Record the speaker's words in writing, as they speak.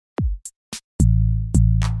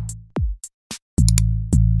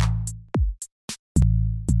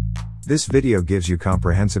This video gives you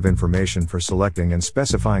comprehensive information for selecting and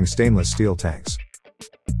specifying stainless steel tanks.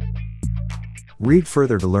 Read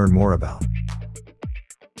further to learn more about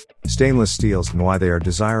stainless steels and why they are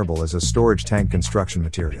desirable as a storage tank construction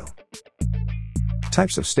material.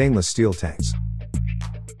 Types of stainless steel tanks.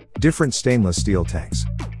 Different stainless steel tanks.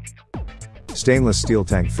 Stainless steel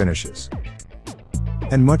tank finishes.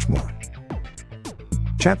 And much more.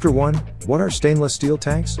 Chapter 1: What are stainless steel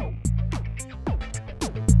tanks?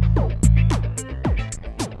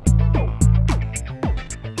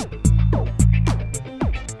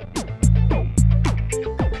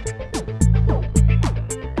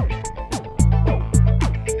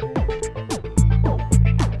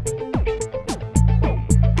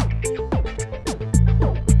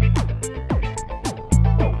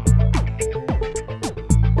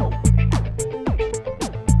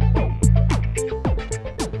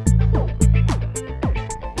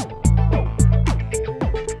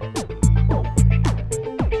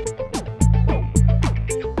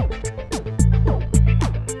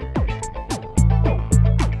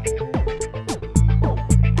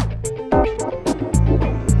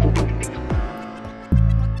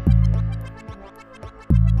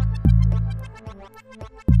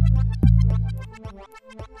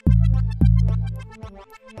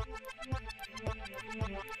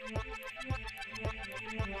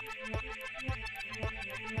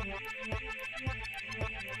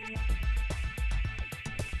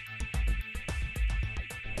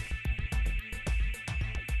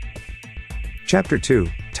 Chapter 2: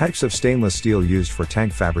 Types of stainless steel used for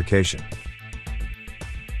tank fabrication.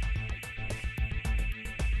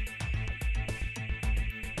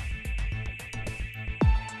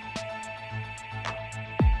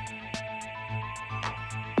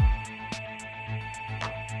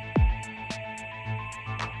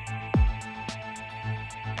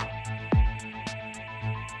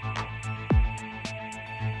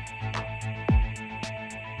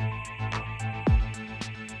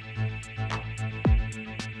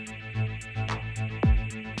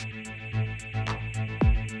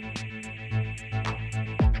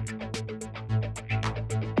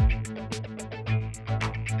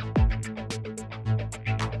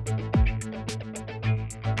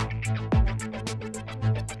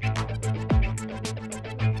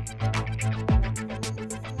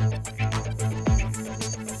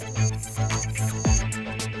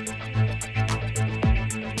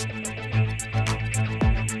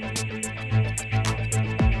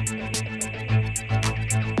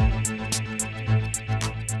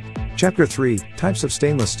 Chapter 3: Types of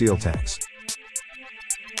stainless steel tanks.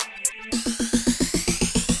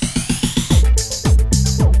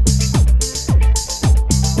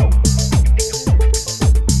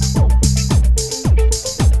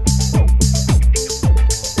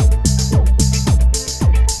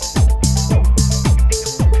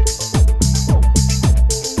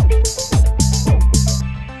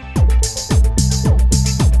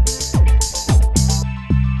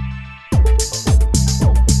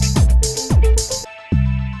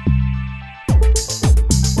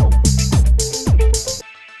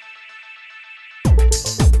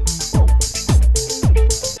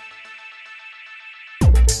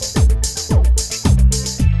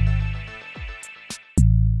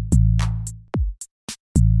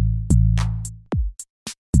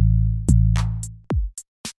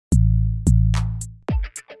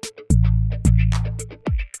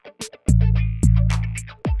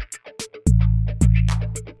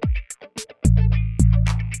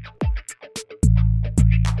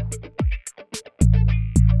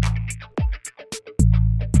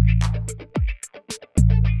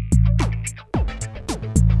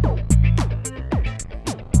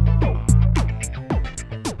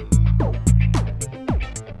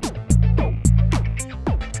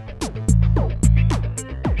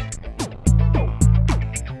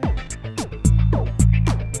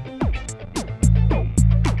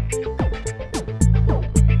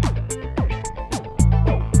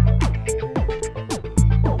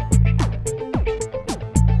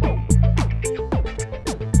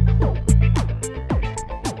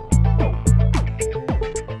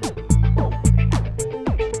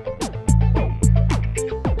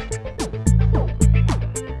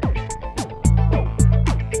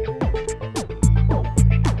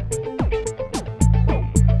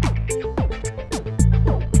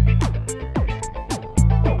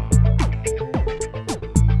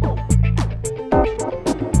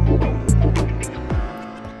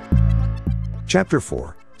 Chapter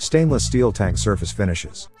 4: Stainless steel tank surface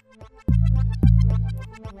finishes.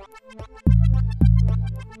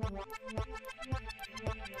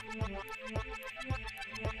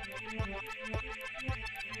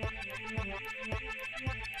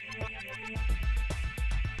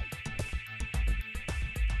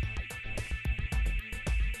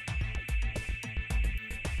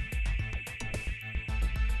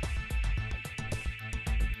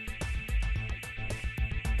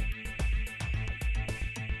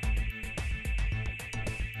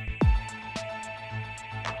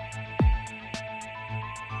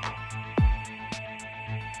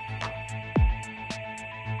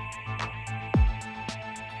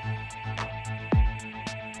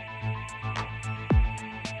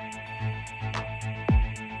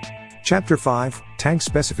 Chapter 5, Tank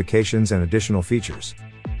Specifications and Additional Features.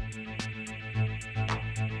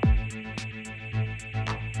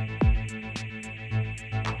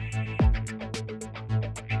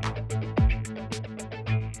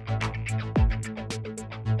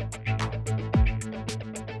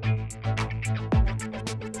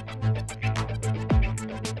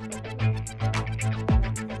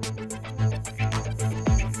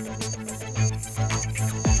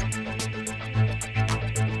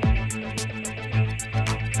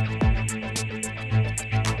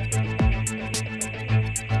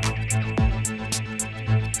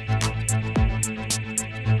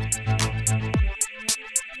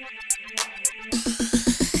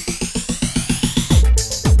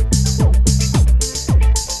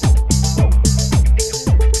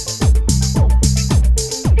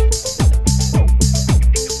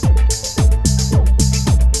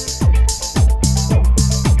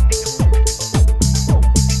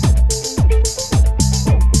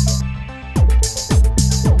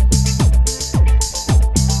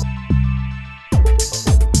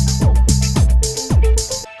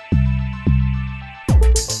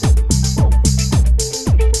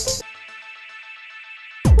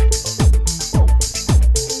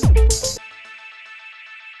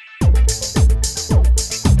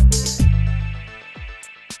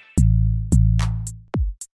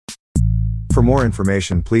 For more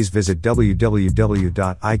information, please visit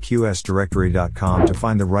www.iqsdirectory.com to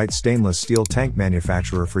find the right stainless steel tank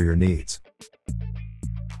manufacturer for your needs.